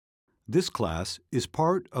This class is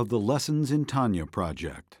part of the Lessons in Tanya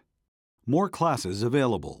project. More classes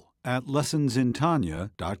available at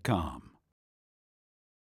lessonsintanya.com.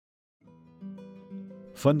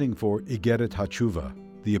 Funding for Igeret HaTshuva,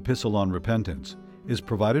 the Epistle on Repentance, is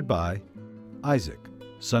provided by Isaac,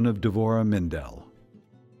 son of Devorah Mindel.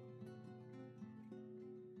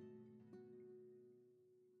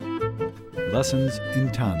 Lessons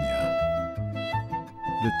in Tanya.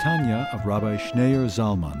 The Tanya of Rabbi Schneur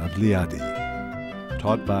Zalman of Liadi,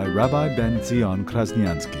 taught by Rabbi Ben Zion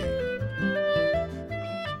Krasniansky.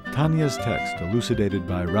 Tanya's text elucidated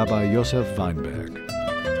by Rabbi Yosef Weinberg.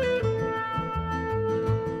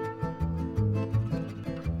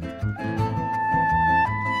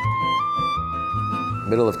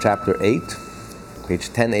 Middle of chapter 8, page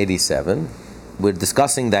 1087. We're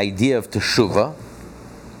discussing the idea of teshuvah.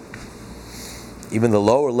 Even the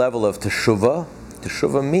lower level of teshuvah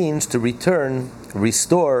means to return,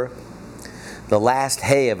 restore the last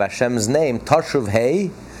hey of Hashem's name, Tashuv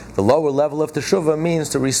hey. The lower level of teshuvah means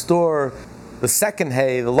to restore the second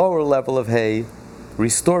hey, the lower level of hey,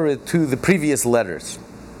 restore it to the previous letters.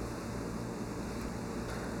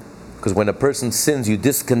 Because when a person sins, you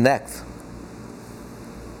disconnect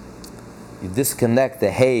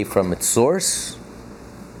the hey from its source,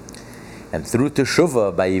 and through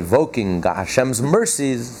teshuvah, by evoking Hashem's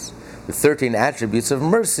mercies, the 13 attributes of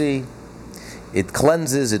mercy, it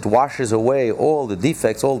cleanses, it washes away all the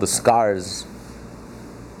defects, all the scars,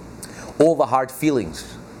 all the hard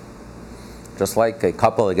feelings. Just like a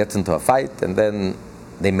couple that gets into a fight and then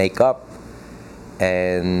they make up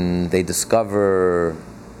and they discover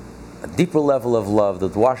a deeper level of love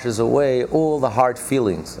that washes away all the hard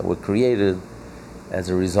feelings that were created as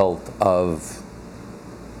a result of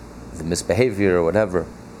the misbehavior or whatever.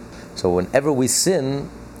 So whenever we sin,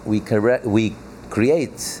 we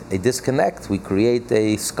create a disconnect, we create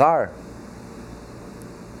a scar.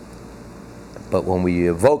 But when we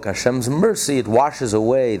evoke Hashem's mercy, it washes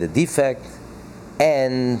away the defect,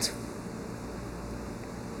 and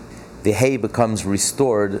the hay becomes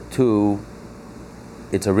restored to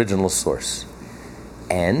its original source.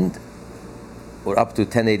 And we're up to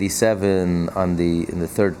 1087 in the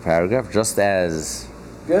third paragraph. Just as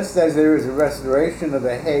there is a restoration of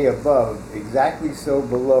the hay above, exactly so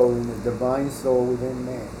below in the divine soul within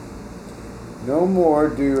man. No more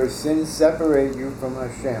do your sins separate you from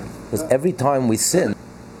Hashem. Because every time we sin,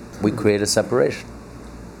 we create a separation.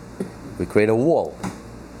 We create a wall,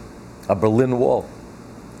 a Berlin Wall.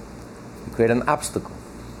 We create an obstacle.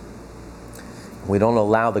 We don't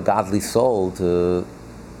allow the godly soul to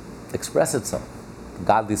express itself. The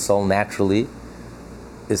godly soul naturally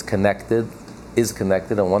is connected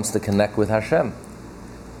and wants to connect with Hashem.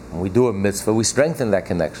 When we do a mitzvah, we strengthen that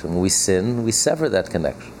connection. When we sin, we sever that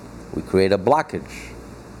connection. We create a blockage,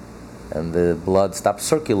 and the blood stops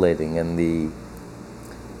circulating,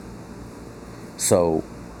 so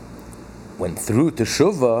when through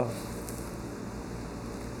teshuvah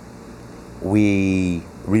we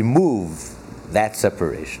remove that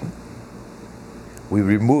separation, we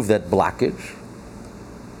remove that blockage,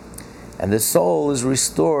 and the soul is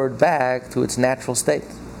restored back to its natural state.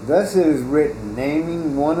 Thus it is written,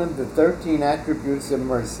 naming one of the 13 attributes of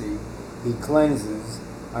mercy, he cleanses,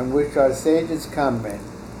 on which our sages comment,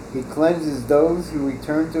 he cleanses those who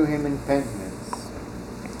return to him in penitence,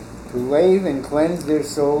 to lave and cleanse their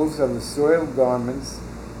souls of the soiled garments,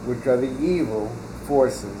 which are the evil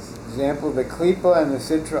forces. Example, the klipa and the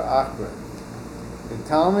sitra achra. The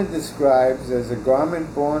Talmud describes as a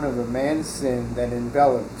garment born of a man's sin that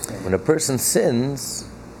envelops him. When a person sins,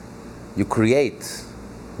 you create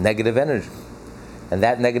negative energy. And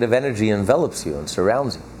that negative energy envelops you and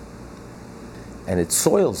surrounds you. And it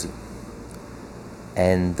soils you.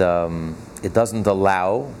 And it doesn't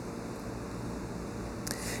allow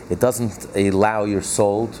your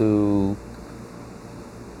soul to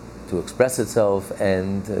express itself,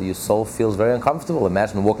 and your soul feels very uncomfortable.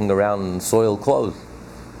 Imagine walking around in soiled clothes.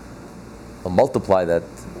 Well, multiply that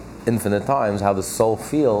infinite times, how the soul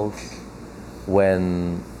feels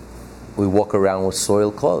when we walk around with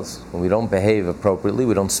soiled clothes. When we don't behave appropriately,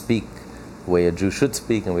 we don't speak the way a Jew should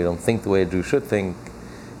speak, and we don't think the way a Jew should think.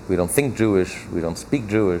 We don't think Jewish, we don't speak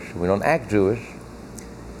Jewish, we don't act Jewish.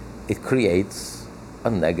 It creates a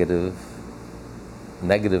negative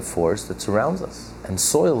force that surrounds us and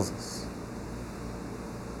soils us.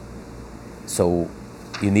 So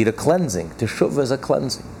you need a cleansing. Teshuvah is a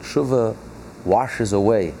cleansing. Teshuvah washes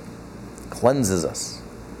away, cleanses us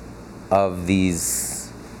of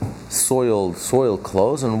these soiled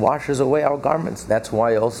clothes and washes away our garments. That's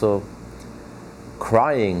why also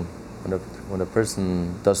crying, when a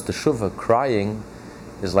person does teshuvah, crying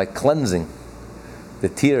is like cleansing. The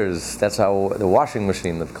tears, that's how the washing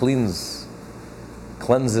machine that cleanses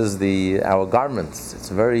our garments. It's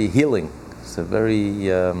very healing. It's a very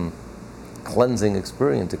cleansing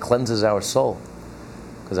experience. It cleanses our soul,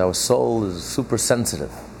 because our soul is super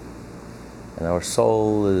sensitive, and our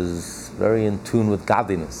soul is very in tune with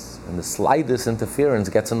godliness, and the slightest interference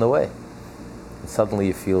gets in the way, and suddenly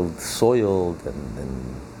you feel soiled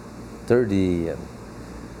and dirty,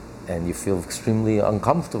 and you feel extremely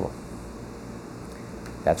uncomfortable.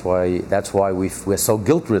 That's why we're so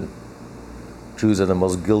guilt-ridden. Jews are the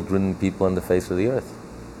most guilt-ridden people on the face of the earth.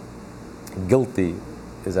 Guilty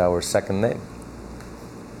is our second name.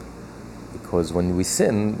 Because when we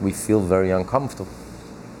sin, we feel very uncomfortable.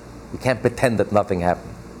 We can't pretend that nothing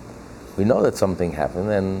happened. We know that something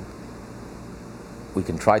happened, and we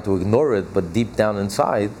can try to ignore it, but deep down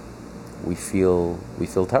inside, we feel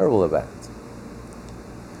terrible about it.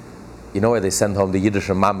 You know why they sent home the Yiddish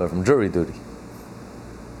mama from jury duty?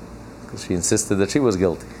 Because she insisted that she was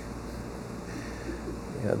guilty.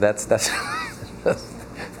 That's that's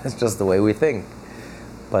just the way we think.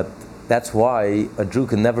 But that's why a Jew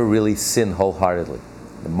can never really sin wholeheartedly.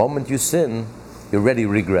 The moment you sin, you already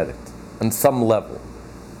regret it on some level.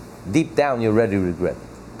 Deep down, you already regret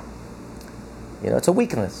it. It's a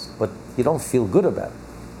weakness, but you don't feel good about it.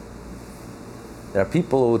 There are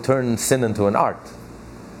people who turn sin into an art.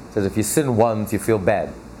 It says if you sin once, you feel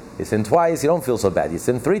bad. You sin twice, you don't feel so bad. You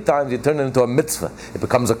sin 3 times, you turn it into a mitzvah. It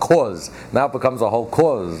becomes a cause. Now it becomes a whole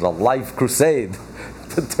cause, a life crusade,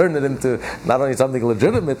 to turn it into not only something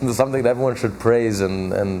legitimate, into something that everyone should praise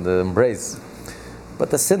and embrace. But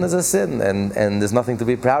the sin is a sin, and there's nothing to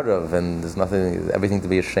be proud of, and there's everything to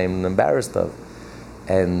be ashamed and embarrassed of.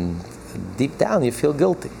 And deep down, you feel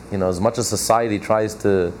guilty. As much as society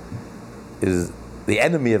is the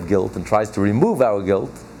enemy of guilt and tries to remove our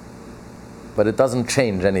guilt, but it doesn't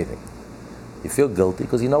change anything. You feel guilty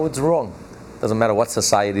because you know it's wrong. It doesn't matter what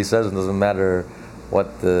society says, it doesn't matter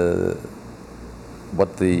what the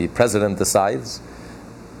president decides.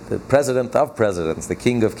 The president of presidents, the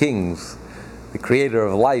king of kings, the creator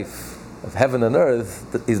of life, of heaven and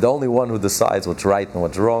earth, is the only one who decides what's right and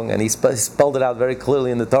what's wrong, and he spelled it out very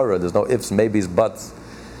clearly in the Torah. There's no ifs, maybes, buts.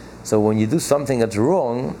 So when you do something that's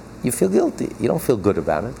wrong, you feel guilty. You don't feel good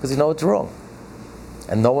about it because you know it's wrong.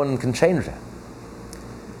 And no one can change that.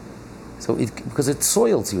 So because it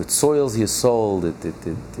soils you. It soils your soul. It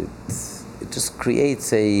just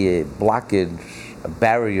creates a blockage, a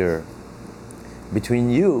barrier between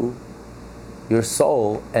you, your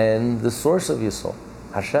soul, and the source of your soul,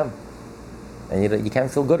 Hashem. And you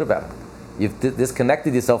can't feel good about it. You've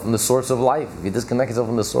disconnected yourself from the source of life. If you disconnect yourself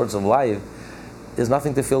from the source of life, there's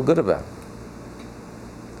nothing to feel good about.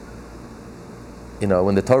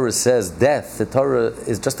 When the Torah says death, the Torah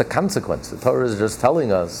is just a consequence. The Torah is just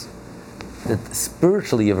telling us that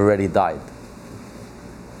spiritually you've already died.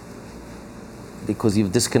 Because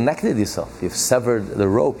you've disconnected yourself. You've severed the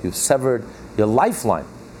rope. You've severed your lifeline.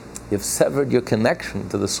 You've severed your connection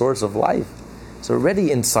to the source of life. So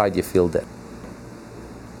already inside you feel dead.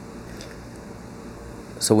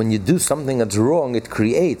 So when you do something that's wrong, it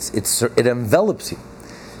envelops you.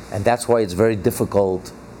 And that's why it's very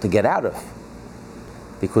difficult to get out of.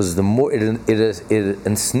 Because the more it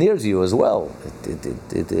ensnares you as well.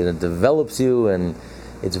 It develops you, and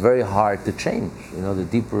it's very hard to change. The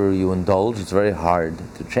deeper you indulge, it's very hard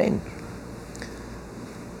to change.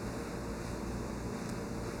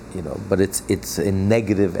 But it's a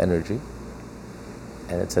negative energy,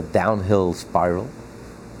 and it's a downhill spiral,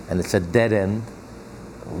 and it's a dead end,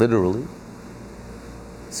 literally,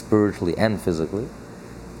 spiritually and physically,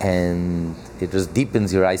 and it just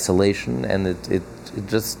deepens your isolation, and it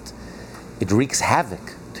wreaks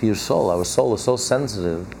havoc to your soul. Our soul is so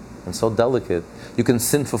sensitive and so delicate. You can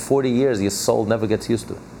sin for 40 years, your soul never gets used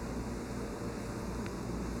to it.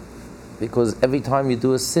 Because every time you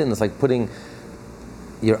do a sin, it's like putting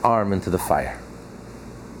your arm into the fire.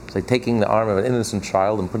 It's like taking the arm of an innocent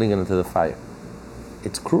child and putting it into the fire.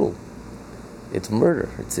 It's cruel. It's murder.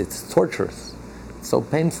 It's torturous. It's so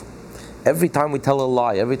painful. Every time we tell a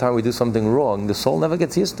lie, every time we do something wrong, the soul never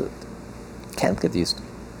gets used to it. Can't get used to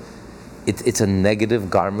it. It's a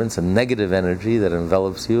negative garment, it's a negative energy that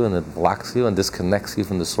envelops you, and it blocks you and disconnects you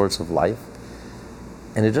from the source of life.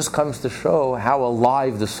 And it just comes to show how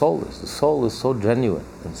alive the soul is. The soul is so genuine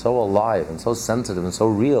and so alive and so sensitive and so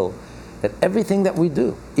real that everything that we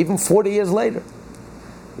do, even 40 years later,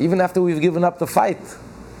 even after we've given up the fight,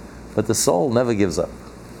 but the soul never gives up.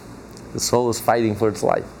 The soul is fighting for its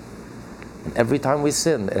life. And every time we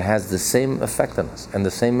sin, it has the same effect on us and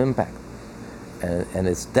the same impact. And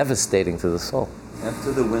it's devastating to the soul.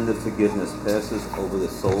 After the wind of forgiveness passes over the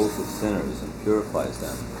souls of sinners and purifies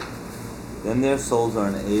them, then their souls are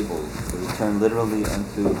enabled to return literally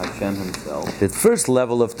unto Hashem Himself. The first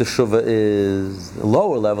level of teshuvah is, the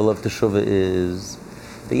lower level of teshuvah is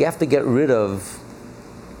that you have to get rid of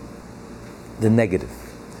the negative.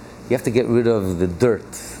 You have to get rid of the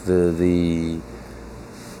dirt, the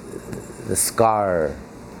scar,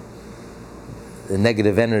 the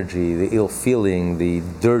negative energy, the ill feeling, the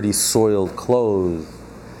dirty, soiled clothes.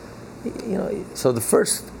 You know, so the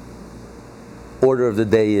first order of the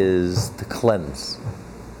day is to cleanse.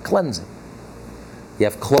 Cleansing. You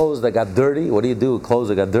have clothes that got dirty. What do you do with clothes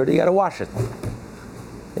that got dirty? You got to wash it.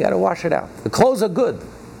 You got to wash it out. The clothes are good.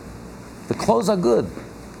 The clothes are good.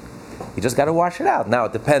 You just got to wash it out. Now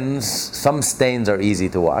it depends. Some stains are easy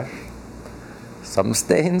to wash. Some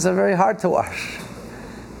stains are very hard to wash.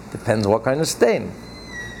 Depends what kind of stain.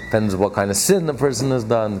 Depends what kind of sin the person has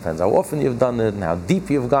done. Depends how often you've done it and how deep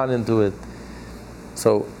you've gone into it.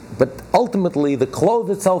 So, but ultimately the clothes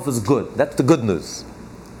itself is good. That's the good news.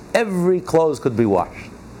 Every clothes could be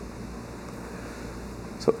washed.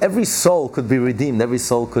 So every soul could be redeemed. Every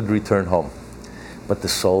soul could return home. But the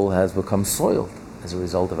soul has become soiled as a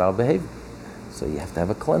result of our behavior. So you have to have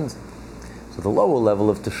a cleansing. So the lower level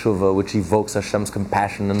of teshuvah, which evokes Hashem's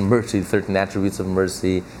compassion and mercy, 13 attributes of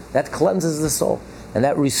mercy, that cleanses the soul. And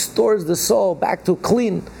that restores the soul back to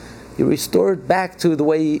clean. You restore it back to the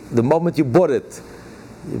way, the moment you bought it.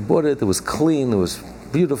 You bought it, it was clean, it was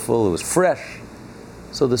beautiful, it was fresh.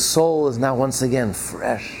 So the soul is now once again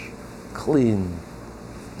fresh, clean,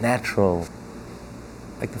 natural,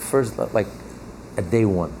 like the first, like at day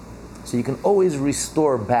one. So you can always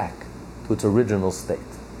restore back to its original state.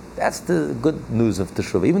 That's the good news of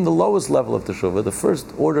teshuvah. Even the lowest level of teshuvah, the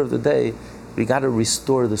first order of the day, we got to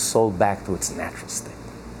restore the soul back to its natural state.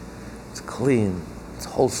 It's clean, it's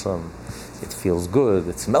wholesome, it feels good,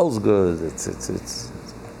 it smells good,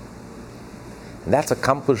 and that's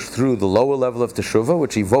accomplished through the lower level of teshuvah,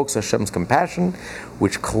 which evokes Hashem's compassion,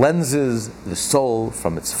 which cleanses the soul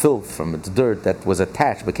from its filth, from its dirt that was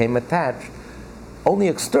attached, became attached, only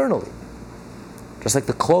externally. Just like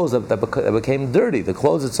the clothes that became dirty. The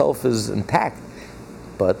clothes itself is intact,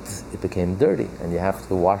 but it became dirty, and you have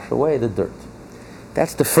to wash away the dirt.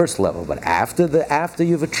 That's the first level. But after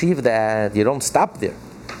you've achieved that, you don't stop there.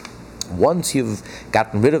 Once you've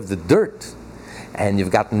gotten rid of the dirt, and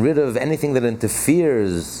you've gotten rid of anything that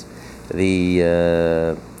interferes,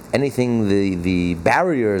 the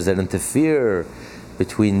barriers that interfere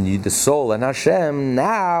between the soul and Hashem,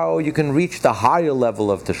 now you can reach the higher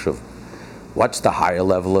level of teshuvah. What's the higher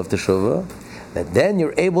level of teshuvah? That then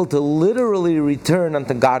you're able to literally return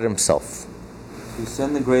unto God Himself. To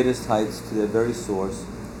ascend the greatest heights to their very source,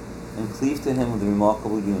 and cleave to Him with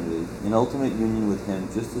remarkable unity, in ultimate union with Him,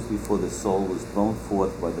 just as before the soul was blown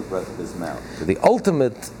forth by the breath of His mouth. The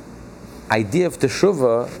ultimate idea of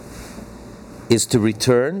teshuvah is to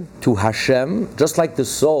return to Hashem, just like the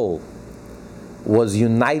soul was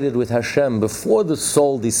united with Hashem before the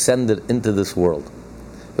soul descended into this world.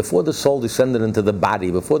 Before the soul descended into the body,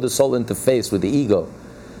 before the soul interfaced with the ego,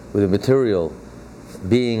 with the material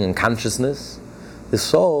being and consciousness, the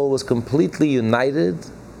soul was completely united,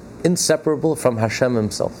 inseparable from Hashem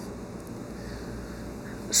Himself.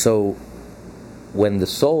 So, when the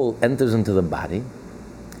soul enters into the body,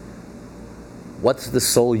 what's the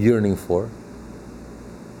soul yearning for?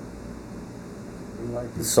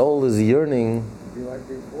 The soul is yearning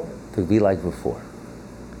to be like before,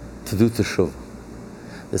 to do teshuvah.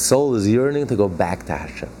 The soul is yearning to go back to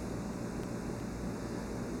Hashem.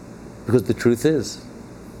 Because the truth is,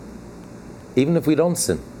 even if we don't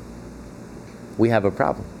sin, we have a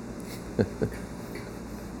problem.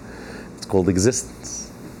 It's called existence.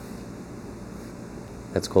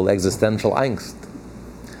 That's called existential angst.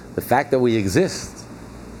 The fact that we exist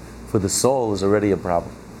for the soul is already a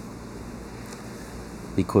problem.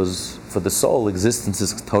 Because for the soul, existence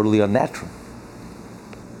is totally unnatural.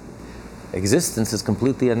 Existence is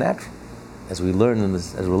completely unnatural, as we learn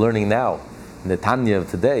as we're learning now in the Tanya of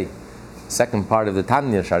today, second part of the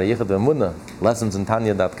Tanya, Sha'arei Yichud V'Emunah, lessons in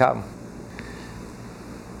Tanya.com,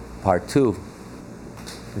 part 2,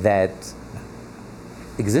 that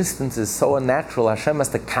existence is so unnatural. Hashem has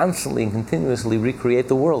to constantly and continuously recreate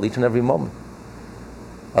the world each and every moment.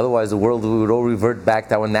 Otherwise, the world would all revert back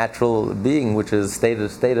to our natural being, which is state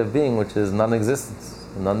of being, which is non-existence,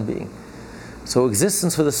 non-being. So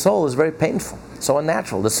existence for the soul is very painful, so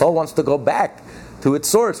unnatural. The soul wants to go back to its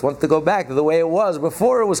source, wants to go back to the way it was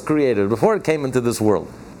before it was created, before it came into this world.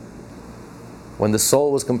 When the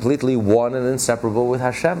soul was completely one and inseparable with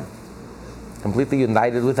Hashem, completely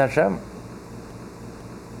united with Hashem.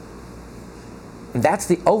 And that's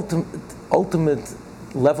the ultimate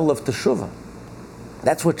level of teshuvah.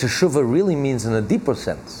 That's what teshuvah really means in a deeper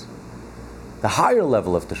sense. The higher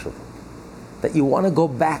level of teshuvah. That you want to go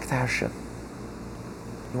back to Hashem.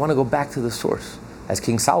 You want to go back to the source. As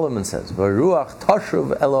King Solomon says, "V'ruach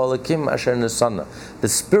tashuv el ha'elakim asher nesana." The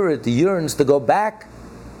spirit yearns to go back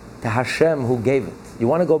to Hashem who gave it. You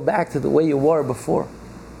want to go back to the way you were before.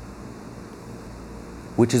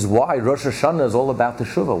 Which is why Rosh Hashanah is all about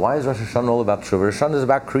teshuvah. Why is Rosh Hashanah all about teshuvah? Rosh Hashanah is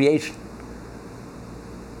about creation.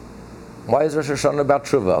 Why is Rosh Hashanah about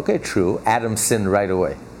teshuvah? Okay, true. Adam sinned right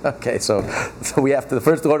away. Okay, so we have to, the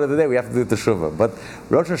first order of the day, we have to do teshuvah. But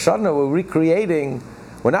Rosh Hashanah,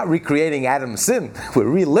 we're not recreating Adam's sin. We're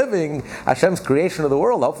reliving Hashem's creation of the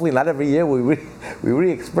world. Hopefully not every year we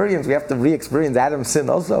have to re-experience Adam's sin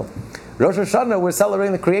also. Rosh Hashanah, we're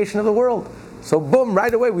celebrating the creation of the world. So boom,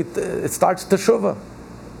 right away, it starts teshuvah,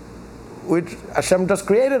 which Hashem just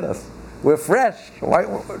created us. We're fresh. Why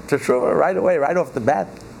teshuvah right away, right off the bat?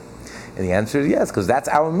 And the answer is yes, because that's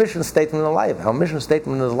our mission statement in life. Our mission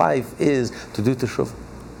statement in life is to do teshuvah.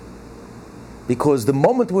 Because the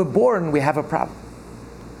moment we're born, we have a problem.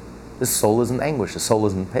 The soul is in anguish. The soul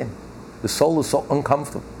is in pain. The soul is so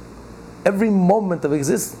uncomfortable. Every moment of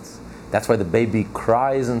existence. That's why the baby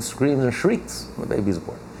cries and screams and shrieks when the baby is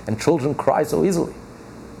born. And children cry so easily.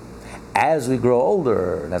 As we grow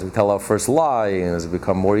older, and as we tell our first lie, and as we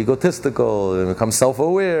become more egotistical, and become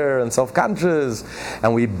self-aware and self-conscious,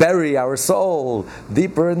 and we bury our soul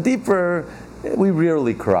deeper and deeper, we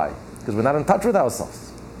rarely cry, because we're not in touch with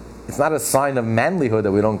ourselves. It's not a sign of manlyhood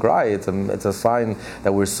that we don't cry. It's a sign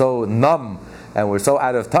that we're so numb, and we're so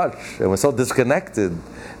out of touch, and we're so disconnected,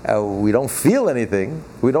 we don't feel anything.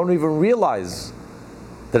 We don't even realize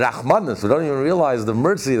the Rahmanis. We don't even realize the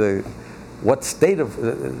mercy,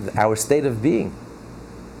 our state of being.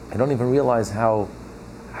 I don't even realize how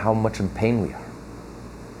much in pain we are.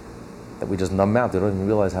 That we just numb out. We don't even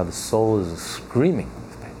realize how the soul is screaming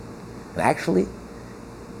with pain. And actually,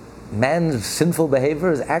 man's sinful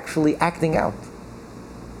behavior is actually acting out.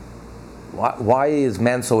 Why is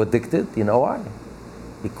man so addicted? You know why?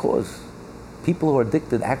 Because people who are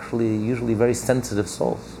addicted actually usually very sensitive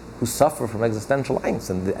souls who suffer from existential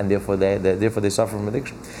angst, and therefore they suffer from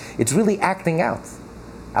addiction. It's really acting out.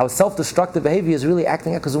 Our self-destructive behavior is really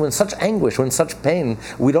acting out because we're in such anguish, we're in such pain,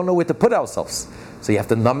 we don't know where to put ourselves. So you have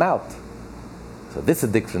to numb out. So this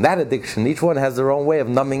addiction, that addiction, each one has their own way of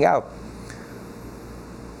numbing out.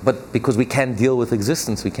 But because we can't deal with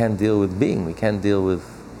existence, we can't deal with being, we can't deal with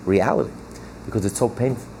reality, because it's so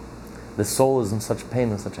painful. The soul is in such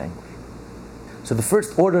pain and such anguish. So the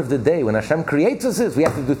first order of the day, when Hashem creates us, is we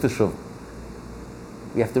have to do teshuvah.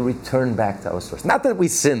 We have to return back to our source. Not that we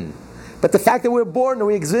sin, but the fact that we're born, that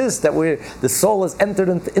we exist, that the soul has entered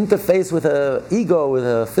into interface with an ego, with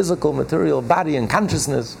a physical, material body and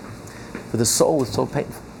consciousness. But the soul is so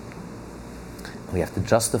painful. We have to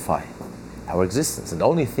justify our existence. And the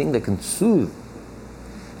only thing that can soothe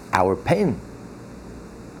our pain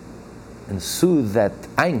and soothe that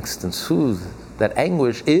angst and soothe that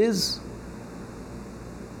anguish is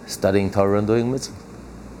studying Torah and doing mitzvah.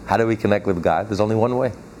 How do we connect with God? There's only one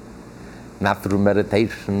way. Not through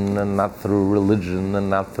meditation, and not through religion, and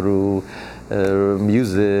not through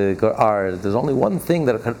music or art. There's only one thing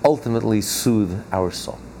that can ultimately soothe our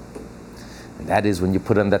soul. And that is when you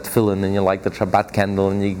put on that tefillin and you light the Shabbat candle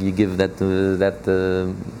and you give that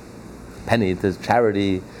penny to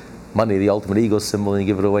charity, money, the ultimate ego symbol, and you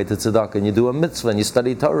give it away to tzedakah, and you do a mitzvah and you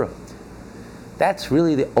study Torah. That's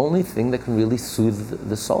really the only thing that can really soothe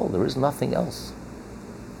the soul. There is nothing else.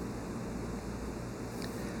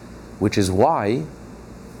 Which is why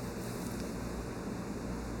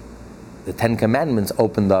the Ten Commandments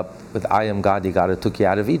opened up with I am God, your God who took you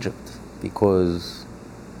out of Egypt. Because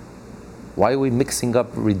why are we mixing up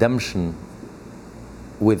redemption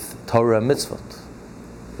with Torah and mitzvot?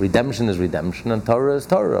 Redemption is redemption and Torah is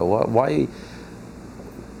Torah. Why?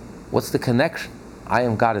 What's the connection? I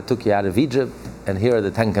am God who took you out of Egypt, and here are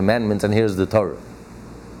the Ten Commandments, and here's the Torah.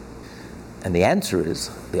 And the answer is,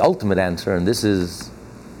 the ultimate answer, and this is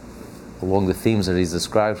along the themes that he's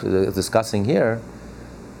discussing here,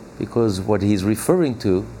 because what he's referring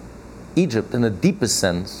to, Egypt in the deepest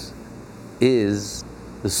sense, is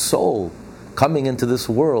the soul coming into this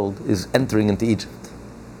world is entering into Egypt.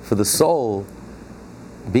 For the soul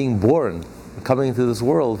being born, coming into this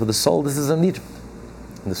world, for the soul, this is in Egypt.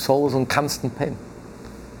 And the soul is in constant pain.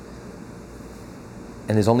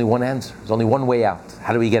 And there's only one answer. There's only one way out.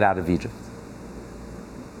 How do we get out of Egypt?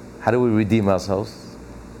 How do we redeem ourselves?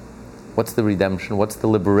 What's the redemption? What's the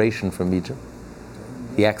liberation from Egypt?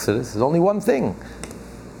 The Exodus. There's only one thing.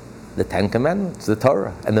 The Ten Commandments, the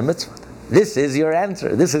Torah, and the mitzvah. This is your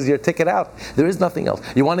answer. This is your ticket out. There is nothing else.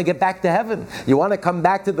 You want to get back to heaven. You want to come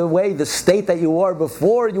back to the state that you were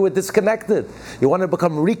before you were disconnected. You want to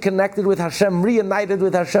become reconnected with Hashem, reunited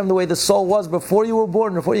with Hashem the way the soul was before you were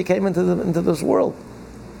born, before you came into this world.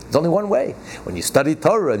 There's only one way. When you study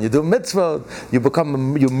Torah and you do mitzvot,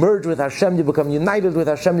 you merge with Hashem, you become united with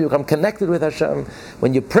Hashem, you become connected with Hashem.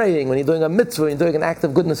 When you're praying, when you're doing a mitzvah, when you're doing an act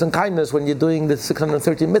of goodness and kindness, when you're doing the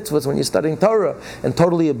 613 mitzvahs, when you're studying Torah and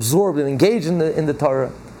totally absorbed and engaged in the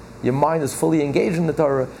Torah, your mind is fully engaged in the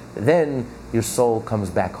Torah, then your soul comes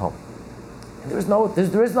back home. And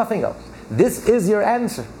there is nothing else. This is your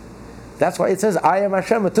answer. That's why it says, I am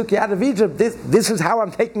Hashem, I took you out of Egypt. This is how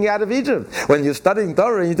I'm taking you out of Egypt. When you're studying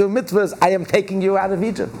Torah and you do mitzvahs, I am taking you out of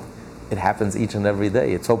Egypt. It happens each and every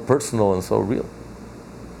day. It's so personal and so real.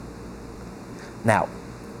 Now,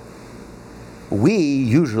 we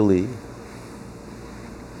usually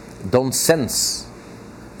don't sense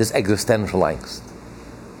this existential angst.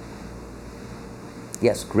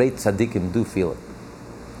 Yes, great tzaddikim do feel it.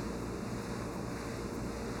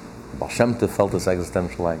 Baal Shem Tov felt this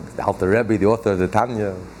existential angst. The Alter Rebbe, the author of the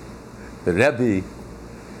Tanya, the Rebbe,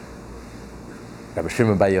 Rabbi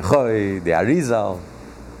Shimon Bar Yochai, the Arizal,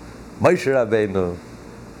 Moshe Rabbeinu,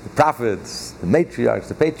 the prophets, the matriarchs,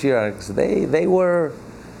 the patriarchs, they were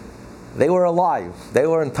alive. They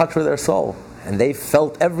were in touch with their soul. And they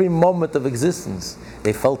felt every moment of existence.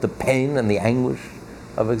 They felt the pain and the anguish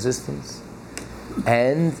of existence.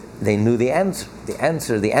 And they knew the answer.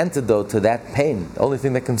 The antidote to that pain, the only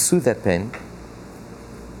thing that can soothe that pain,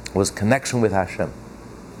 was connection with Hashem.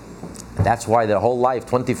 And that's why their whole life,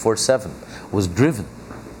 24/7, was driven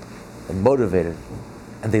and motivated,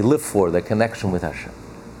 and they lived for their connection with Hashem.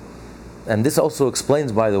 And this also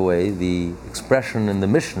explains, by the way, the expression in the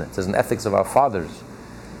Mishnah. It says in Ethics of Our Fathers,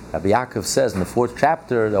 Rabbi Yaakov says in the 4th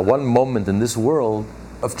chapter, that one moment in this world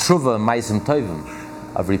of tshuva and ma'asim tovim,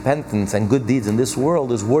 of repentance and good deeds in this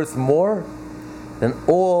world, is worth more than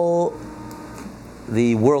all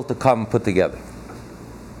the world to come put together.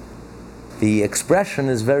 The expression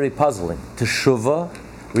is very puzzling. Teshuvah,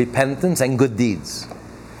 repentance, and good deeds.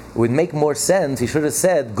 It would make more sense, he should have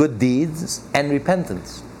said good deeds and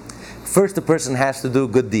repentance. First, the person has to do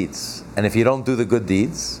good deeds. And if you don't do the good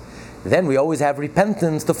deeds, then we always have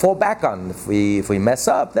repentance to fall back on. If we mess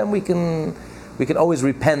up, then we can always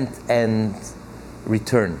repent and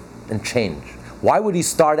return and change. Why would he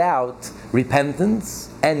start out repentance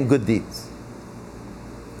and good deeds?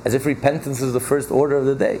 As if repentance is the first order of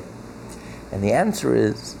the day. And the answer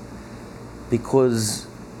is because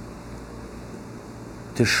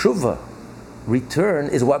teshuvah, return,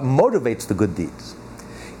 is what motivates the good deeds.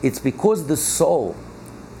 It's because the soul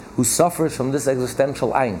who suffers from this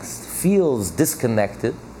existential angst feels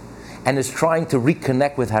disconnected and is trying to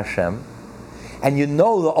reconnect with Hashem. And you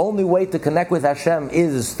know the only way to connect with Hashem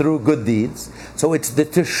is through good deeds. So it's the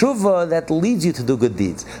teshuvah that leads you to do good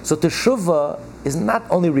deeds. So teshuvah is not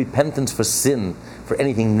only repentance for sin, for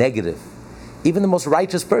anything negative. Even the most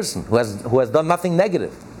righteous person who has done nothing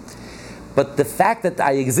negative. But the fact that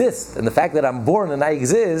I exist, and the fact that I'm born and I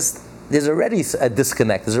exist, there's already a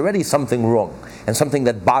disconnect. There's already something wrong, and something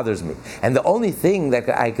that bothers me. And the only thing that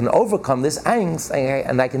I can overcome this angst,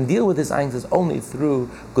 and I can deal with this angst, is only through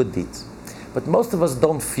good deeds. But most of us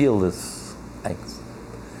don't feel this angst.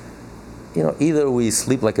 Either we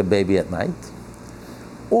sleep like a baby at night,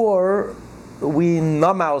 or we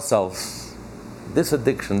numb ourselves. This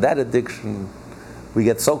addiction, that addiction, we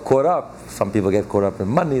get so caught up. Some people get caught up in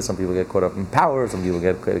money, some people get caught up in power, some people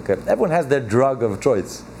get caught up. Everyone has their drug of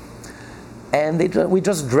choice. And we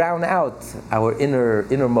just drown out our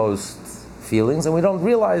innermost feelings, and we don't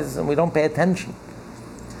realize, and we don't pay attention.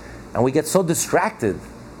 And we get so distracted.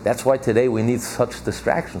 That's why today we need such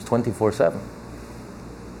distractions 24/7.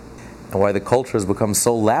 And why the culture has become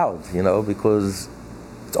so loud, because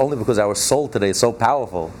it's only because our soul today is so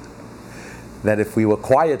powerful that if we were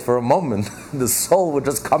quiet for a moment, the soul would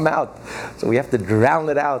just come out. So we have to drown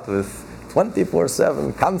it out with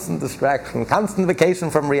 24/7, constant distraction, constant vacation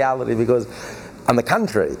from reality, because on the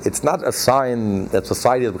contrary, it's not a sign that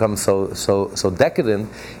society has become so decadent.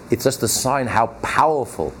 It's just a sign how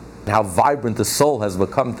powerful, how vibrant the soul has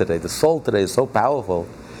become today. The soul today is so powerful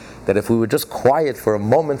that if we were just quiet for a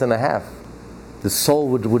moment and a half, the soul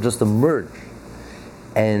would just emerge.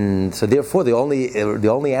 And so therefore the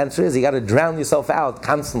only answer is you got to drown yourself out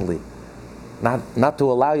constantly, not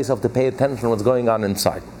to allow yourself to pay attention to what's going on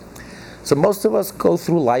inside. So most of us go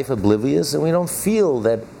through life oblivious, and we don't feel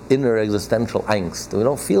that inner existential angst. We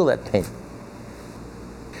don't feel that pain.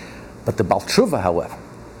 But the Baal Tshuva, however,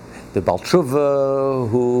 the Baal Tshuva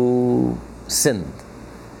who sinned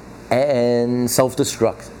and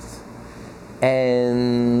self-destructed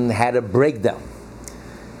and had a breakdown.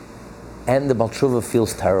 And the Baal Tshuva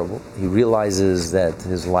feels terrible. He realizes that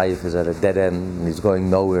his life is at a dead end, and he's going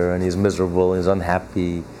nowhere, and he's miserable, and he's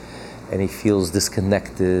unhappy, and he feels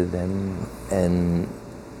disconnected, and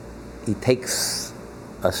he takes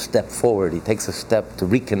a step forward, he takes a step to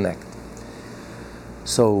reconnect.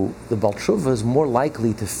 So the Baal Tshuva is more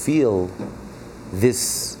likely to feel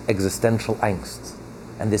this existential angst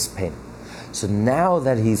and this pain. So now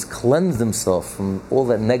that he's cleansed himself from all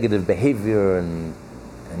that negative behavior and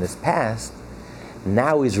his past,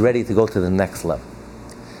 now he's ready to go to the next level.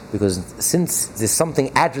 Because since there's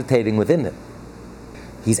something agitating within him,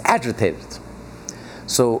 he's agitated.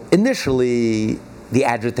 So initially, the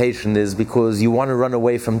agitation is because you want to run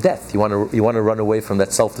away from death. You want to run away from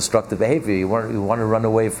that self-destructive behavior. You want to run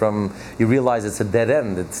away from. You realize it's a dead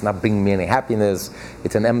end. It's not bringing me any happiness.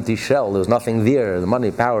 It's an empty shell. There's nothing there. The money,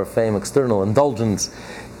 power, fame, external indulgence.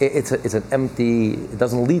 It's an empty. It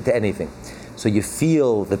doesn't lead to anything. So you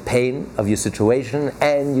feel the pain of your situation,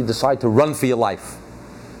 and you decide to run for your life.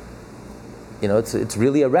 You know, it's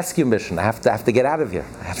really a rescue mission. I have to get out of here.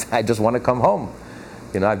 I just want to come home.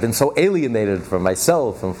 You know, I've been so alienated from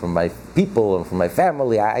myself and from my people and from my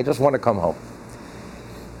family. I just want to come home.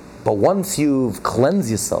 But once you've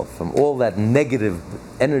cleansed yourself from all that negative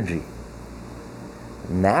energy,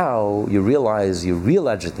 now you realize your real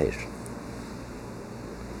agitation.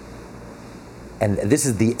 And this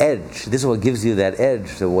is the edge. This is what gives you that edge.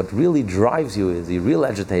 So what really drives you is, the real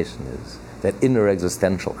agitation is that inner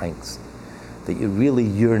existential angst. That you're really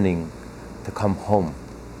yearning to come home.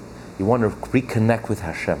 You want to reconnect with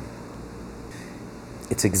Hashem.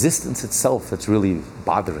 It's existence itself that's really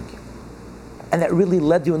bothering you. And that really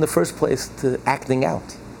led you in the first place to acting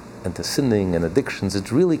out and to sinning and addictions.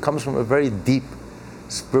 It really comes from a very deep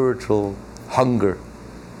spiritual hunger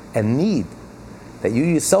and need that you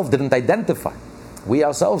yourself didn't identify. We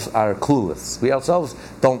ourselves are clueless. We ourselves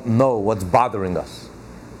don't know what's bothering us.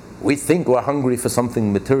 We think we're hungry for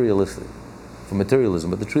something materialistic, for materialism,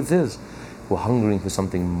 but the truth is, we're hungering for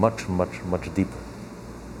something much, much, much deeper.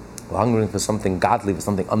 We're hungering for something godly, for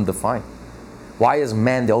something undefined. Why is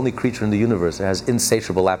man the only creature in the universe that has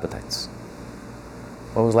insatiable appetites?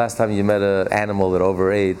 When was the last time you met an animal that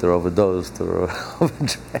overate or overdosed or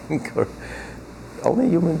overdrank? Or only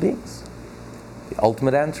human beings. The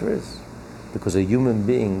ultimate answer is because we're human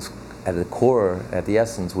beings, at the core, at the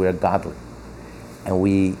essence, we are godly. And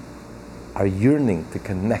we are yearning to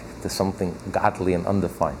connect to something godly and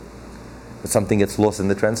undefined. But something gets lost in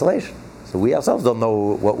the translation. So we ourselves don't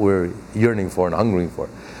know what we're yearning for and hungering for.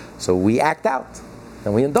 So we act out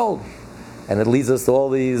and we indulge. And it leads us to all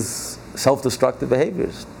these self-destructive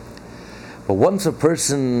behaviors. But once a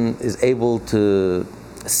person is able to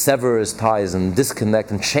sever his ties and disconnect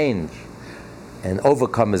and change and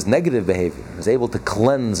overcome his negative behavior, is able to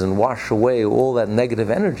cleanse and wash away all that negative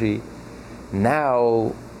energy,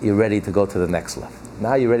 now you're ready to go to the next level.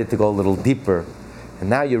 Now you're ready to go a little deeper. And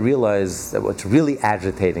now you realize that what's really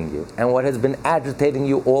agitating you, and what has been agitating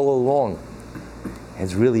you all along,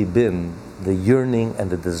 has really been the yearning and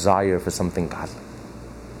the desire for something godly.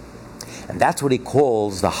 And that's what he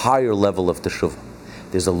calls the higher level of teshuvah.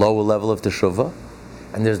 There's a lower level of teshuvah,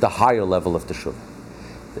 and there's the higher level of teshuvah.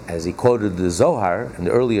 As he quoted the Zohar in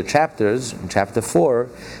the earlier chapters, in chapter 4,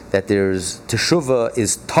 that there's teshuvah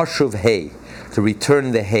is tashuv hey, to return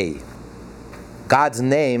the hey. God's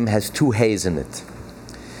name has two heys in it.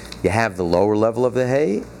 You have the lower level of the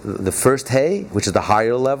hay, the first hay, which is the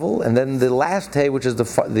higher level, and then the last hay, which is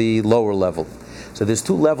the lower level. So there's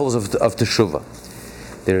two levels of teshuvah.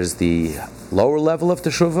 There's the lower level of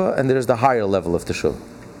teshuvah, and there's the higher level of teshuvah.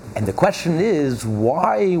 And the question is,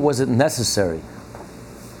 why was it necessary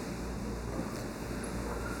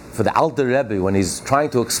for the Alter Rebbe, when he's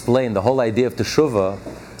trying to explain the whole idea of teshuvah,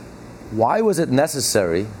 why was it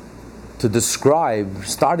necessary to describe,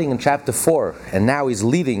 starting in chapter 4, and now he's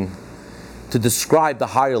leading to describe the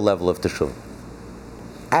higher level of teshuvah?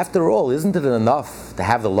 After all, isn't it enough to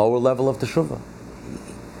have the lower level of teshuvah?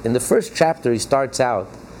 In the first chapter, he starts out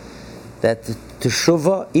that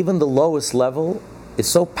teshuvah, even the lowest level, is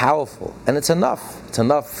so powerful, and it's enough. It's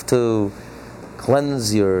enough to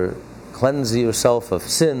cleanse yourself of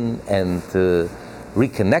sin and to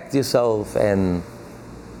reconnect yourself and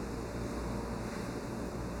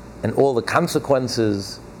all the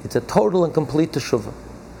consequences. It's a total and complete teshuvah.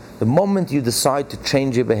 The moment you decide to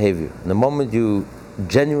change your behavior, and the moment you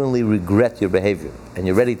genuinely regret your behavior, and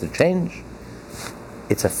you're ready to change,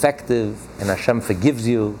 it's effective, and Hashem forgives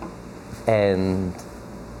you, and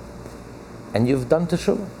you've done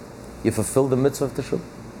teshuvah. You fulfilled the mitzvah of teshuvah.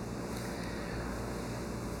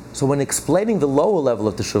 So when explaining the lower level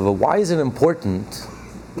of teshuvah, why is it important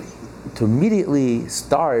to immediately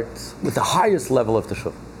start with the highest level of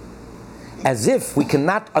teshuvah? As if we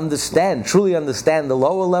cannot truly understand the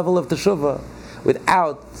lower level of teshuvah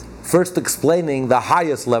without first explaining the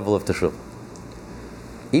highest level of teshuvah.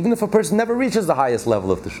 Even if a person never reaches the highest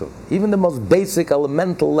level of teshuvah, even the most basic,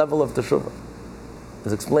 elemental level of teshuvah,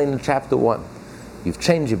 as explained in chapter 1. You've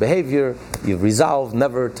changed your behavior, you've resolved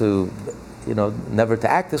never to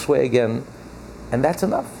act this way again, and that's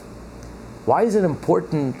enough. Why is it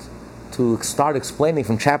important to start explaining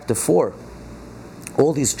from chapter 4,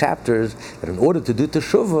 all these chapters, that in order to do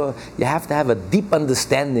teshuvah, you have to have a deep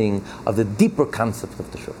understanding of the deeper concept of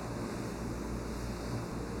teshuvah?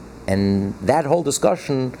 And that whole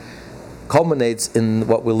discussion culminates in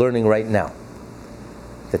what we're learning right now.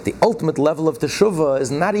 That the ultimate level of teshuvah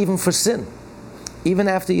is not even for sin. Even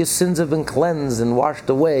after your sins have been cleansed and washed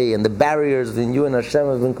away, and the barriers between you and Hashem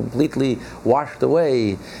have been completely washed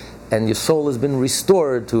away, and your soul has been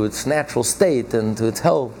restored to its natural state and to its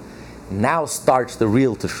health, now starts the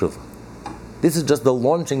real teshuvah. This is just the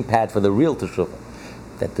launching pad for the real teshuvah.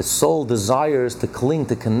 That the soul desires to cling,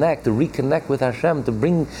 to connect, to reconnect with Hashem, to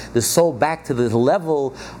bring the soul back to the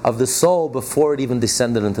level of the soul before it even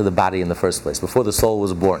descended into the body in the first place, before the soul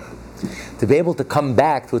was born. To be able to come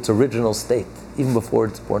back to its original state, even before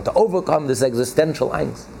it's born, to overcome this existential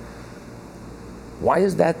angst. Why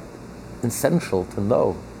is that essential to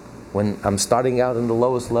know when I'm starting out in the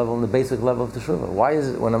lowest level, in the basic level of teshuvah?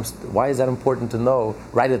 Why is that important to know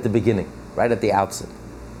right at the beginning, right at the outset?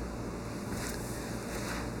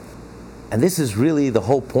 And this is really the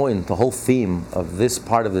whole point, the whole theme of this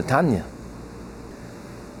part of the Tanya.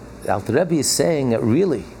 The Alter Rebbe is saying that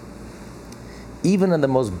really, even on the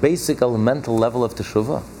most basic elemental level of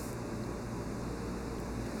teshuvah,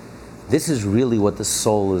 this is really what the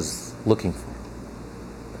soul is looking for.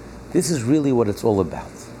 This is really what it's all about.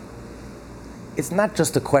 It's not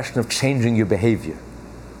just a question of changing your behavior.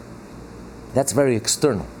 That's very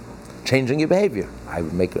external. Changing your behavior. I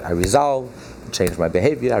resolve to change my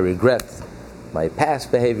behavior. I regret my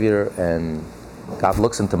past behavior, and God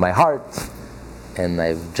looks into my heart, and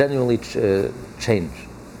I've genuinely changed.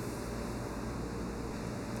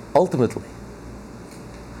 Ultimately,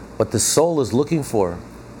 what the soul is looking for,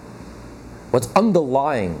 what's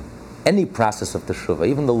underlying any process of teshuvah,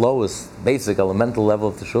 even the lowest, basic, elemental level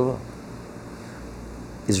of teshuvah,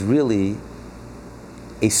 is really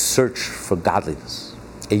a search for godliness,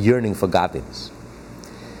 a yearning for godliness.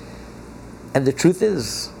 And the truth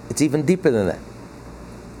is, it's even deeper than that.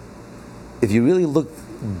 If you really look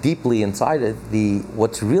deeply inside it,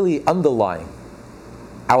 what's really underlying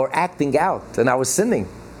our acting out and our sinning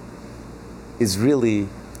is really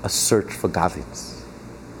a search for godliness.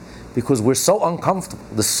 Because we're so uncomfortable.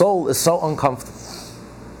 The soul is so uncomfortable.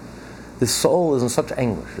 The soul is in such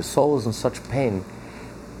anguish. The soul is in such pain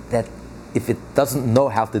that if it doesn't know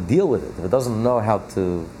how to deal with it, if it doesn't know how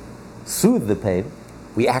to soothe the pain,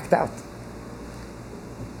 we act out.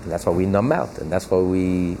 And that's why we numb out, and that's why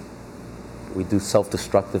we do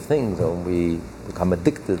self-destructive things, and we become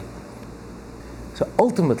addicted. So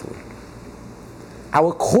ultimately,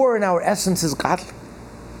 our core and our essence is godly.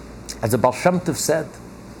 As the Baal Shem Tov said,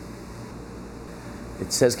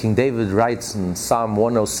 it says, King David writes in Psalm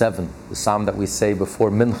 107, the psalm that we say before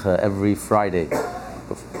Mincha every Friday,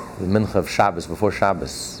 the Mincha of Shabbos, before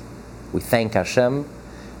Shabbos. We thank Hashem.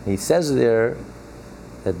 He says there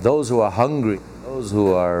that those who are hungry, those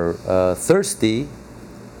who are thirsty,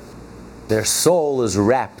 their soul is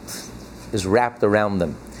wrapped around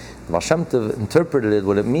them. The Baal Shem Tov interpreted it.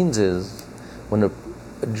 What it means is, when a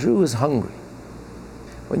Jew is hungry,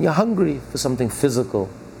 when you're hungry for something physical,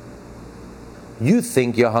 you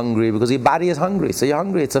think you're hungry because your body is hungry. So you're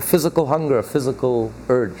hungry. It's a physical hunger, a physical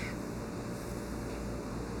urge.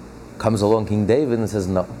 Comes along King David and says,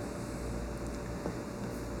 no.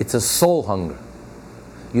 It's a soul hunger.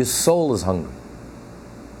 Your soul is hungry.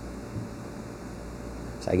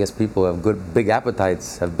 So I guess people who have big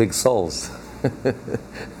appetites have big souls.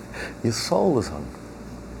 Your soul is hungry.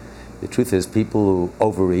 The truth is, people who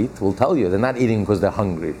overeat will tell you they're not eating because they're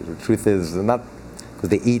hungry. The truth is, they're not because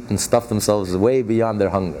they eat and stuff themselves way beyond their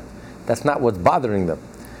hunger. That's not what's bothering them.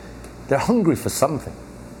 They're hungry for something.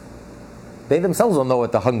 They themselves don't know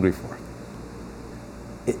what they're hungry for.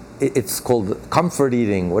 It's called comfort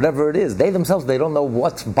eating, whatever it is. They themselves, they don't know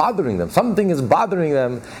what's bothering them. Something is bothering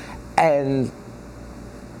them, and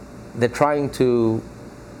they're trying to,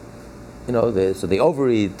 so they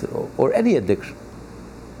overeat, or any addiction.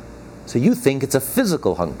 So you think it's a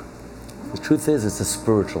physical hunger. The truth is, it's a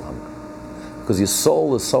spiritual hunger. Because your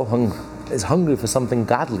soul is so hungry, is hungry for something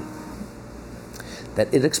godly.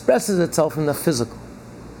 that it expresses itself in the physical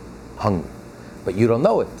hunger. But you don't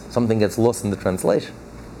know it. Something gets lost in the translation.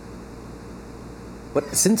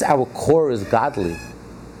 But since our core is godly,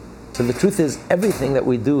 so the truth is everything that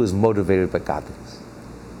we do is motivated by godliness.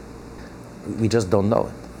 We just don't know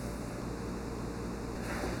it.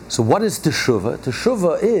 So what is teshuvah?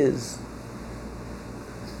 Teshuvah is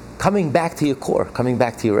coming back to your core, coming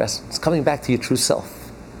back to your essence, coming back to your true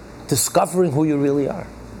self, discovering who you really are.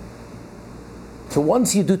 So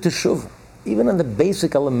once you do teshuvah, even on the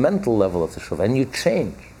basic elemental level of teshuvah, and you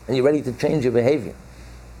change, and you're ready to change your behavior,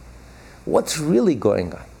 what's really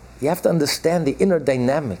going on? You have to understand the inner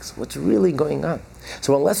dynamics, what's really going on.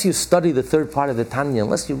 So unless you study the third part of the Tanya,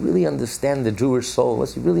 unless you really understand the Jewish soul,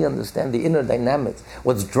 unless you really understand the inner dynamics,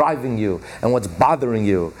 what's driving you and what's bothering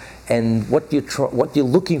you, and what you're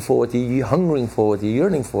looking for, what you're hungering for, what you're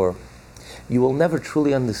yearning for, you will never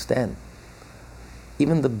truly understand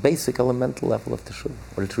even the basic elemental level of teshuvah,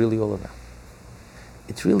 what it's really all about.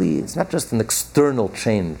 It's not just an external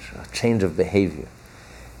change, a change of behavior.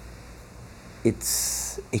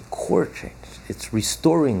 It's a core change. It's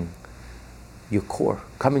restoring your core,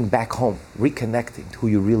 coming back home, reconnecting to who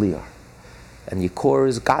you really are. And your core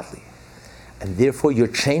is godly. And therefore you're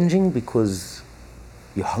changing because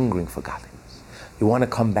you're hungering for godliness. You want to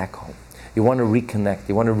come back home. You want to reconnect.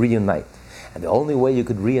 You want to reunite. And the only way you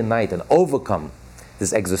could reunite and overcome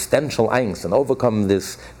this existential angst and overcome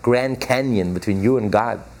this Grand Canyon between you and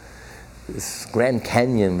God, this Grand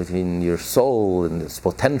Canyon between your soul and its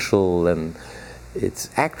potential and its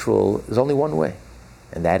actual, is only one way.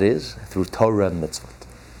 And that is through Torah and mitzvot,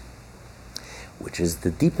 which is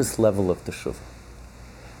the deepest level of teshuvah.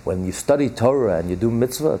 When you study Torah and you do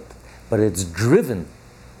mitzvot, but it's driven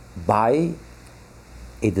by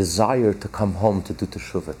a desire to come home to do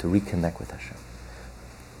teshuvah, to reconnect with Hashem.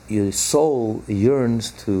 Your soul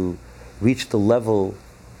yearns to reach the level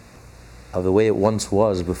of the way it once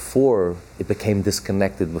was before it became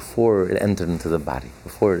disconnected, before it entered into the body,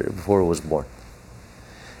 before it was born.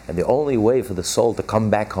 And the only way for the soul to come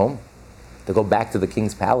back home, to go back to the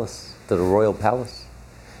king's palace, to the royal palace,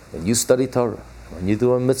 when you study Torah, when you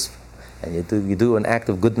do a mitzvah, and you do an act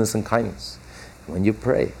of goodness and kindness, when you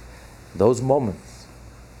pray, those moments,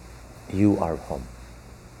 you are home.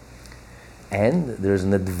 And there's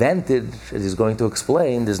an advantage, as he's going to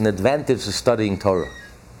explain, there's an advantage to studying Torah,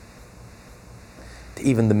 to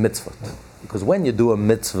even the mitzvah. Because when you do a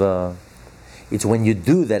mitzvah, it's when you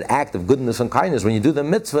do that act of goodness and kindness, when you do the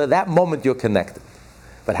mitzvah, that moment you're connected.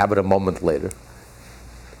 But how about a moment later?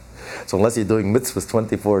 So unless you're doing mitzvahs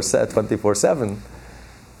 24/7,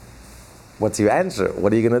 what's your answer?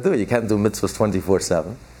 What are you going to do? You can't do mitzvahs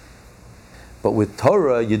 24/7. But with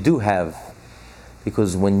Torah, you do have,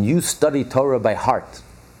 because when you study Torah by heart,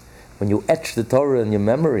 when you etch the Torah in your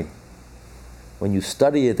memory, when you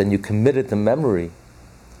study it and you commit it to memory,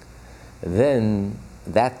 then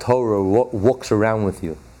that Torah walks around with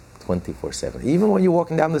you 24/7. Even when you're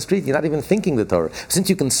walking down the street, you're not even thinking the Torah. Since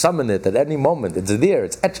you can summon it at any moment, it's there,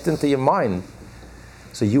 it's etched into your mind.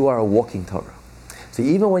 So you are a walking Torah. So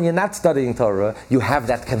even when you're not studying Torah, you have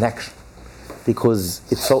that connection, because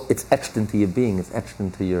it's etched into your being, it's etched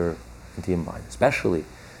into your mind. Especially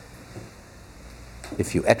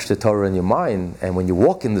if you etch the Torah in your mind, and when you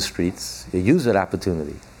walk in the streets, you use that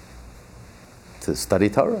opportunity to study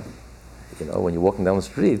Torah. You know, when you're walking down the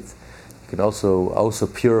street, you can also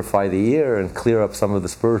purify the ear and clear up some of the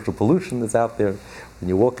spiritual pollution that's out there. When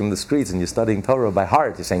you walk in the streets and you're studying Torah by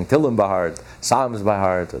heart, you're saying Tehillim by heart, Psalms by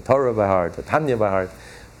heart, Torah by heart, Tanya by heart,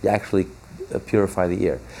 you actually purify the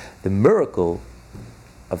ear. The miracle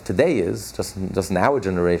of today is, just in our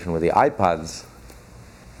generation with the iPods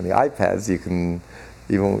and the iPads, you can,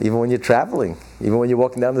 even when you're traveling, even when you're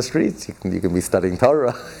walking down the streets, you can be studying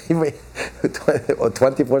Torah.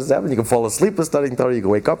 24/7, you can fall asleep with studying Torah, you can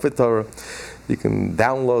wake up with Torah, you can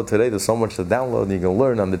download. Today there's so much to download, and you can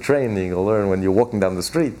learn on the train, and you can learn when you're walking down the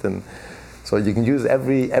street, and so you can use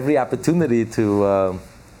every opportunity to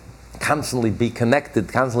constantly be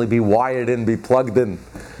connected, constantly be wired in, be plugged in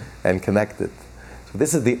and connected. So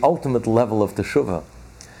this is the ultimate level of teshuvah,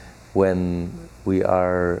 when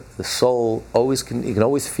the soul you can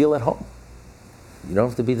always feel at home. You don't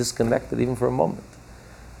have to be disconnected even for a moment.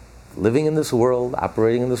 Living in this world,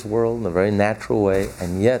 operating in this world in a very natural way,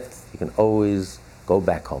 and yet you can always go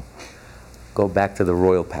back home. Go back to the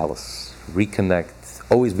royal palace. Reconnect.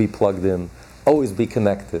 Always be plugged in. Always be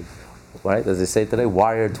connected. Right? As they say today,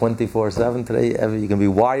 wired 24/7. Today, you can be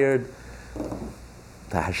wired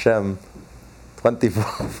to Hashem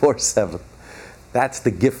 24/7. That's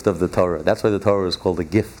the gift of the Torah. That's why the Torah is called a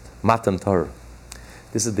gift. Matan Torah.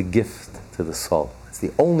 This is the gift to the soul. It's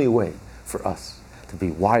the only way for us to be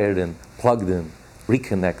wired in, plugged in,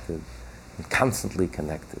 reconnected, and constantly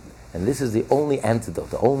connected. And this is the only antidote,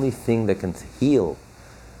 the only thing that can heal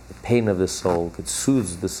the pain of the soul, could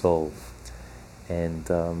soothe the soul. And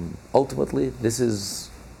ultimately, this is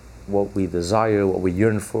what we desire, what we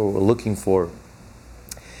yearn for, what we're looking for.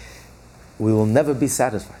 We will never be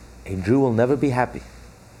satisfied. A Jew will never be happy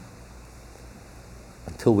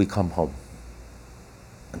until we come home,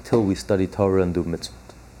 until we study Torah and do mitzvot.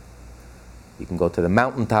 You can go to the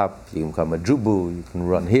mountaintop, you can become a Jubu, you can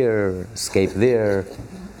run here, escape there.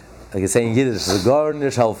 Like you say in Yiddish, it's gar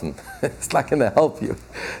nicht helfen. It's not going to help you.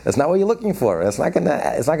 That's not what you're looking for. It's not going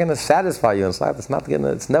to satisfy you.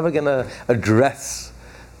 It's never going to address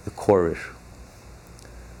the core issue.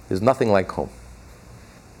 There's nothing like home.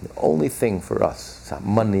 The only thing for us, it's not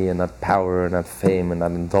money and not power and not fame and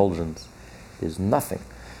not indulgence. There's nothing.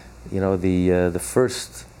 You know, the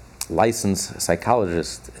first licensed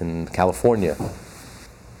psychologist in California,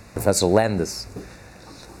 Professor Landis,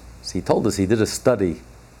 so he told us he did a study,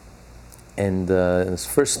 and in his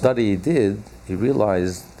first study he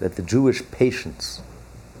realized that the Jewish patients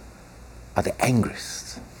are the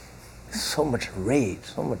angriest. There's so much rage,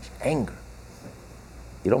 so much anger.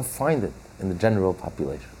 You don't find it in the general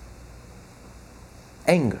population.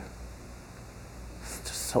 Anger. It's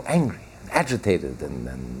just so angry and agitated,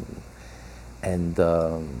 and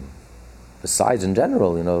besides, in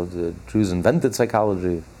general, you know, the Jews invented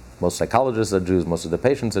psychology. Most psychologists are Jews. Most of the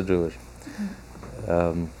patients are Jewish,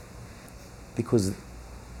 because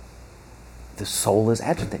the soul is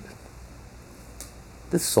agitated.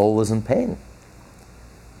 The soul is in pain.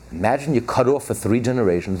 Imagine you cut off for 3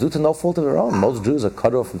 generations, due to no fault of their own. Most Jews are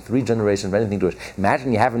cut off for 3 generations of anything Jewish.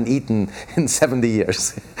 Imagine you haven't eaten in 70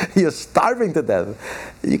 years. You're starving to death.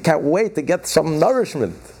 You can't wait to get some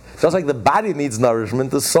nourishment. Just like the body needs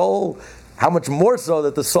nourishment, the soul, how much more so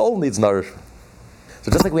that the soul needs nourishment.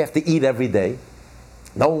 So just like we have to eat every day,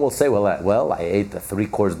 no one will say, well, I ate a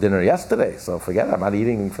 3-course dinner yesterday, so forget it, I'm not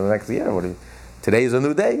eating for the next year. Today's a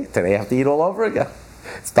new day. Today I have to eat all over again.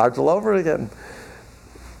 It starts all over again.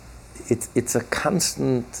 It's a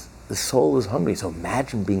constant, the soul is hungry. So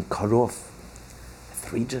imagine being cut off for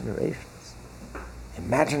 3 generations.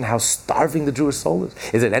 Imagine how starving the Jewish soul is.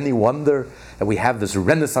 Is it any wonder that we have this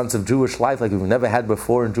renaissance of Jewish life like we've never had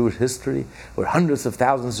before in Jewish history, where hundreds of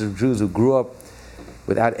thousands of Jews who grew up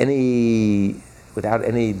without any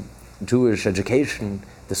Jewish education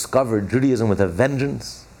discovered Judaism with a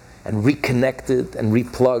vengeance and reconnected and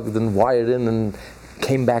replugged and wired in and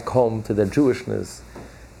came back home to their Jewishness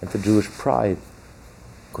and to Jewish pride,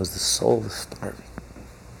 because the soul is starving.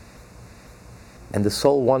 And the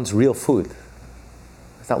soul wants real food.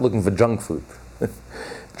 It's not looking for junk food.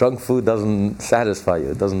 Junk food doesn't satisfy you,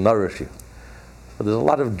 it doesn't nourish you. But there's a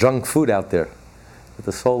lot of junk food out there, but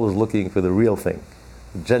the soul is looking for the real thing,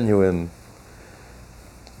 genuine,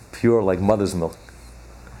 pure like mother's milk.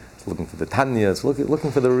 It's looking for the Tanya, it's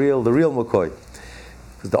looking for the real McCoy.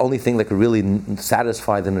 Because the only thing that can really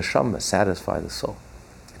satisfy the neshama, satisfy the soul.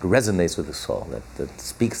 It resonates with the soul, that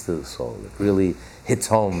speaks to the soul, that really hits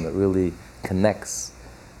home, that really connects.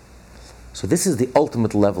 So this is the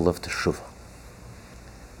ultimate level of teshuvah.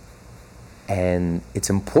 And it's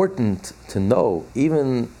important to know,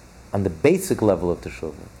 even on the basic level of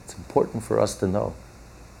teshuvah, it's important for us to know,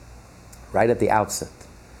 right at the outset,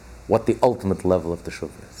 what the ultimate level of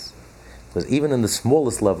teshuvah is. Because even in the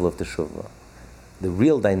smallest level of teshuvah, the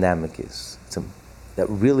real dynamic is that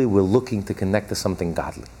really we're looking to connect to something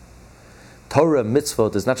godly. Torah,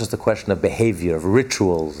 mitzvot is not just a question of behavior, of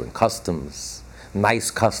rituals and customs, nice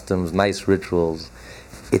rituals.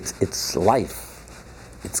 It's life.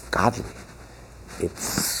 It's godly.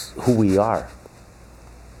 It's who we are.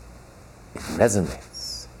 It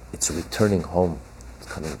resonates. It's returning home. It's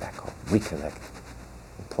coming back home, reconnecting,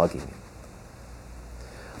 and plugging in.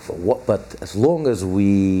 But as long as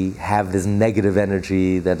we have this negative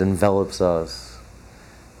energy that envelops us,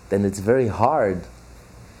 then it's very hard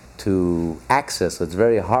to access, it's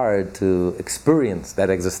very hard to experience that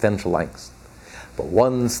existential angst. But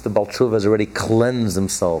once the Baal Tshuva has already cleansed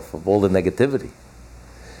himself of all the negativity,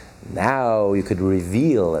 now you could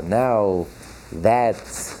reveal, and now that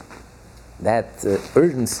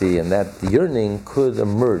urgency and that yearning could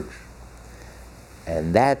emerge.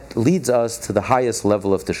 And that leads us to the highest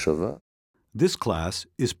level of teshuvah. This class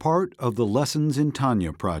is part of the Lessons in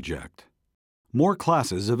Tanya project. More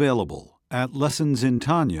classes available at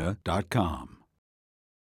lessonsintanya.com.